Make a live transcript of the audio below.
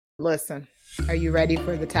Listen, are you ready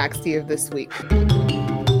for the tax tea of this week?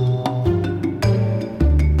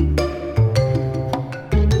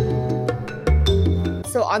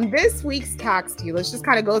 So on this week's tax tea, let's just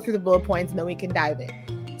kind of go through the bullet points and then we can dive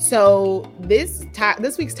in. So this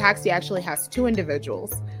week's tax tea actually has two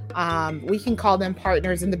individuals. We can call them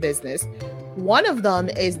partners in the business. One of them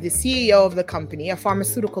is the CEO of the company, a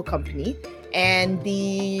pharmaceutical company, and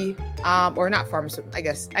or not pharmaceutical, I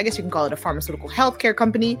guess you can call it a pharmaceutical healthcare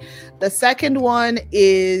company. The second one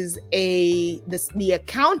is the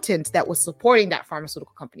accountant that was supporting that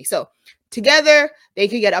pharmaceutical company. So together they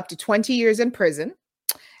could get up to 20 years in prison.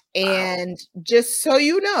 And just so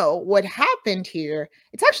you know what happened here,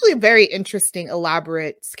 it's actually a very interesting,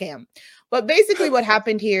 elaborate scam. But basically what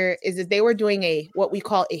happened here is that they were doing what we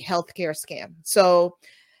call a healthcare scam. So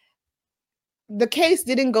the case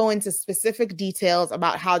didn't go into specific details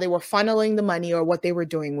about how they were funneling the money or what they were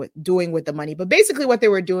doing with the money. But basically what they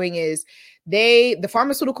were doing is the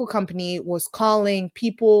pharmaceutical company was calling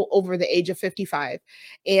people over the age of 55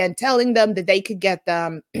 and telling them that they could get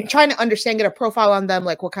them, trying to get a profile on them,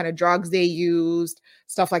 like what kind of drugs they used,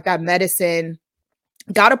 stuff like that, medicine,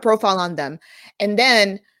 got a profile on them, and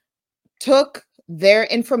then took their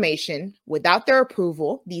information without their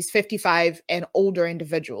approval, these 55 and older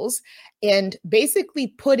individuals, and basically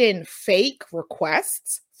put in fake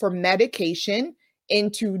requests for medication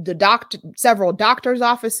into several doctors'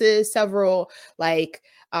 offices, several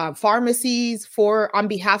pharmacies on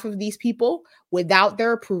behalf of these people without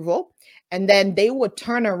their approval. And then they would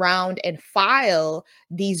turn around and file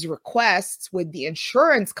these requests with the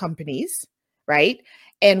insurance companies, right?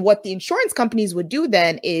 And what the insurance companies would do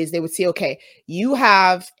then is they would say, okay, you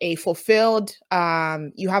have a fulfilled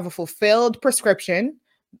prescription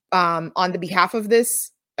on behalf of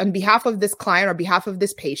this client or behalf of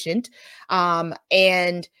this patient.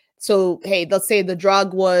 And so, hey, let's say the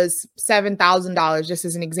drug was $7,000, just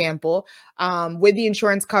as an example. With the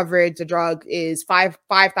insurance coverage, the drug is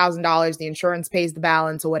 $5,000. The insurance pays the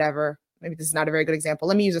balance or whatever. Maybe this is not a very good example.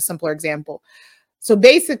 Let me use a simpler example. So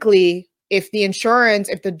basically, if the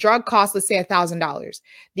drug costs, let's say $1,000,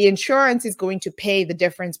 the insurance is going to pay the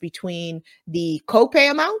difference between the copay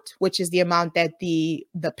amount, which is the amount that the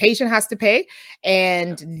patient has to pay,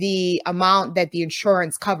 and the amount that the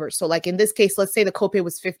insurance covers. So like in this case, let's say the copay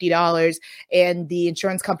was $50 and the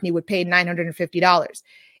insurance company would pay $950.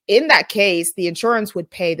 In that case, the insurance would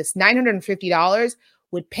pay this $950,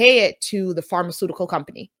 would pay it to the pharmaceutical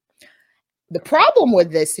company. The problem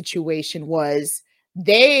with this situation was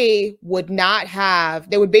they would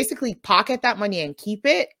basically pocket that money and keep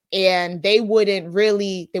it. And they would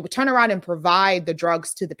turn around and provide the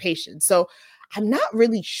drugs to the patient. So I'm not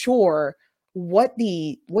really sure what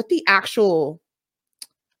they're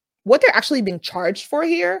actually being charged for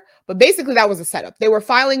here. But basically that was a setup. They were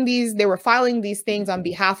filing these things on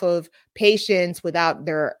behalf of patients without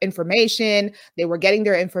their information. They were getting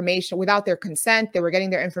their information without their consent. They were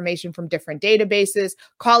getting their information from different databases,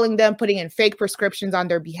 calling them, putting in fake prescriptions on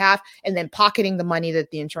their behalf, and then pocketing the money that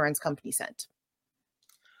the insurance company sent.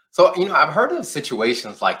 So, I've heard of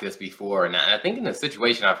situations like this before. And I think in the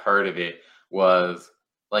situation I've heard of it was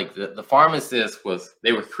like the pharmacist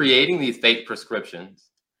they were creating these fake prescriptions.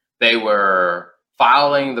 They were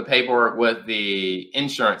filing the paperwork with the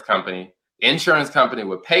insurance company. The insurance company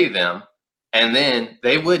would pay them, and then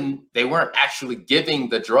they weren't actually giving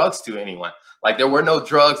the drugs to anyone. Like there were no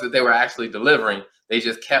drugs that they were actually delivering. They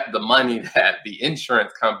just kept the money that the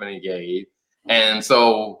insurance company gave. And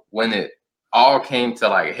so when it all came to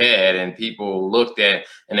head and people looked at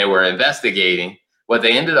and they were investigating, what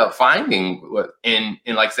they ended up finding in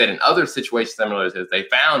like I said, in other situations similar to this, they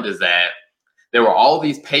found is that there were all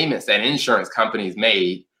these payments that insurance companies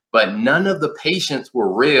made, but none of the patients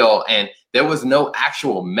were real, and there was no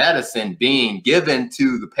actual medicine being given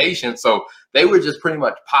to the patient. So they were just pretty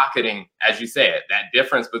much pocketing, as you said, that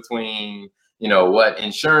difference between, what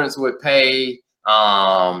insurance would pay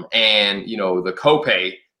and, the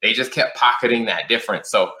copay. They just kept pocketing that difference.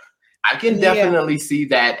 So I can definitely see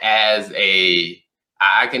that as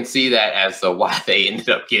why they ended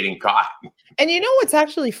up getting caught. And you know what's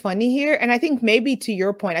actually funny here? And I think maybe to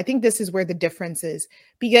your point, I think this is where the difference is.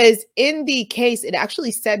 Because in the case, it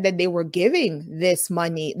actually said that they were giving this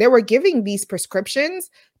money. They were giving these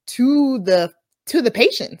prescriptions to the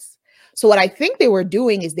patients. So what I think they were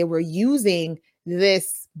doing is they were using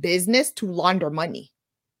this business to launder money.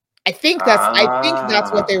 I think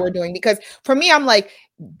that's what they were doing. Because for me, I'm like,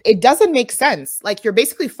 it doesn't make sense. Like you're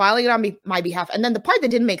basically filing it on my behalf. And then the part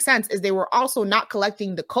that didn't make sense is they were also not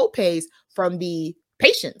collecting the copays from the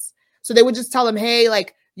patients. So they would just tell them, hey,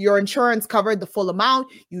 your insurance covered the full amount.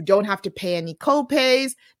 You don't have to pay any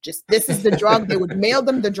co-pays. Just this is the drug. They would mail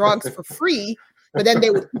them the drugs for free, but then they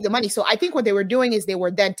would keep the money. So I think what they were doing is they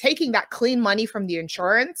were then taking that clean money from the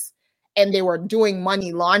insurance and they were doing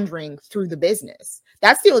money laundering through the business.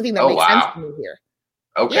 That's the only thing that makes sense to me here.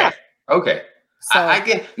 Okay. Yeah. Okay. So,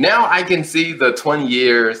 I can see the 20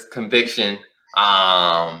 years conviction.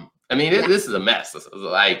 This is a mess.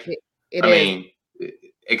 Like,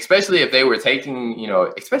 especially if they were taking,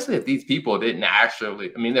 especially if these people didn't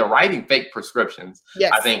actually, they're writing fake prescriptions.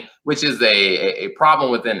 Yes. I think, which is a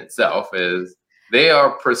problem within itself, is they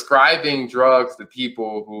are prescribing drugs to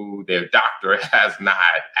people who their doctor has not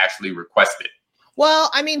actually requested.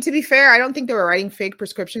 Well, to be fair, I don't think they were writing fake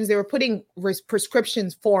prescriptions. They were putting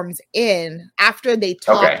prescriptions forms in after they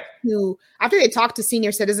talked to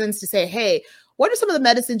senior citizens to say, hey, what are some of the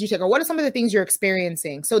medicines you take, or what are some of the things you're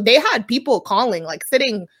experiencing? So they had people calling, like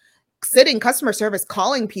sitting customer service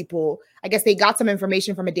calling people. I guess they got some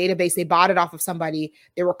information from a database. They bought it off of somebody.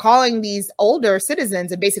 They were calling these older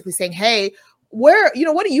citizens and basically saying, hey, what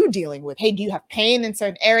are you dealing with? Hey, do you have pain in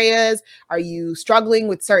certain areas? Are you struggling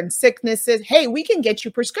with certain sicknesses? Hey, we can get you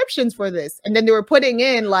prescriptions for this. And then they were putting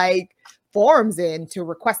in like forms in to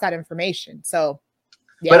request that information. So,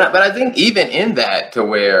 yeah. But I think even in that, to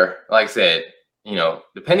where, like I said,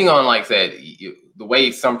 depending on, like I said, the way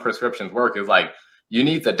some prescriptions work is like you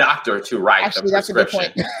need the doctor to write the prescription. That's a good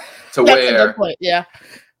point. To that's where, a good point. Yeah.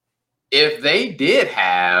 If they did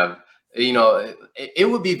have, it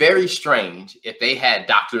would be very strange if they had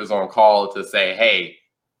doctors on call to say, hey,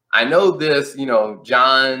 I know this,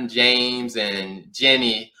 John, James, and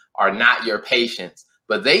Jenny are not your patients,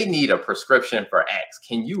 but they need a prescription for X.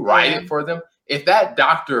 Can you write it for them? If that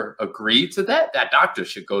doctor agreed to that, that doctor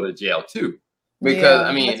should go to jail too.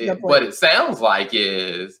 Because, what it sounds like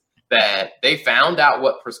is that they found out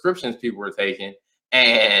what prescriptions people were taking,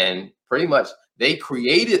 and pretty much they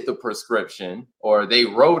created the prescription, or they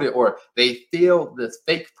wrote it, or they filled this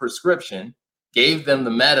fake prescription, gave them the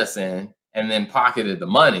medicine, and then pocketed the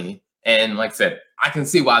money. And like I said, I can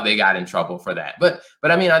see why they got in trouble for that. But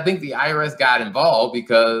I think the IRS got involved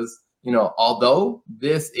because, although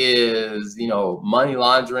this is, money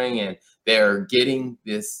laundering, and they're getting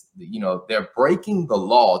this, they're breaking the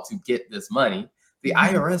law to get this money, the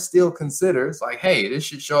IRS still considers like, hey, this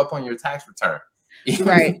should show up on your tax return. Even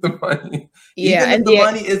if the money,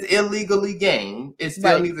 money is illegally gained, it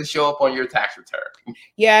still needs to show up on your tax return.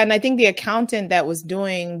 Yeah, and I think the accountant that was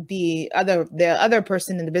doing the other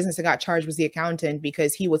person in the business that got charged was the accountant,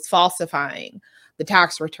 because he was falsifying the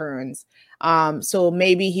tax returns. So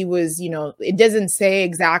maybe he was, it doesn't say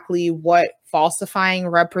exactly what falsifying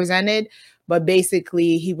represented, but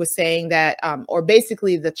basically he was saying that, or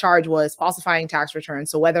basically the charge was falsifying tax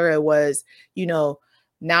returns. So whether it was,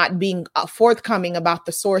 not being forthcoming about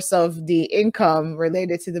the source of the income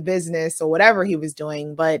related to the business or whatever he was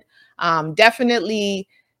doing. But definitely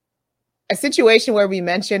a situation where we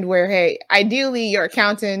mentioned where, hey, ideally your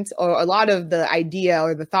accountant, or a lot of the idea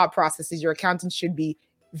or the thought process is your accountant should be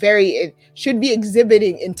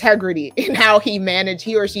exhibiting integrity in how he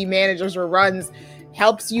or she manages or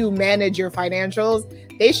helps you manage your financials.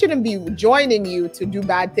 They shouldn't be joining you to do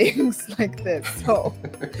bad things like this. So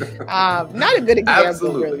not a good example.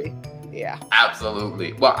 Absolutely. Really. Yeah.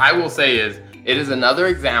 Absolutely. Well, I will say it is another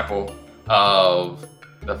example of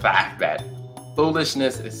the fact that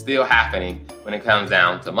foolishness is still happening when it comes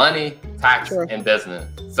down to money, tax, and business.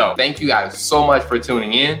 So thank you guys so much for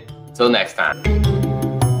tuning in. Till next time.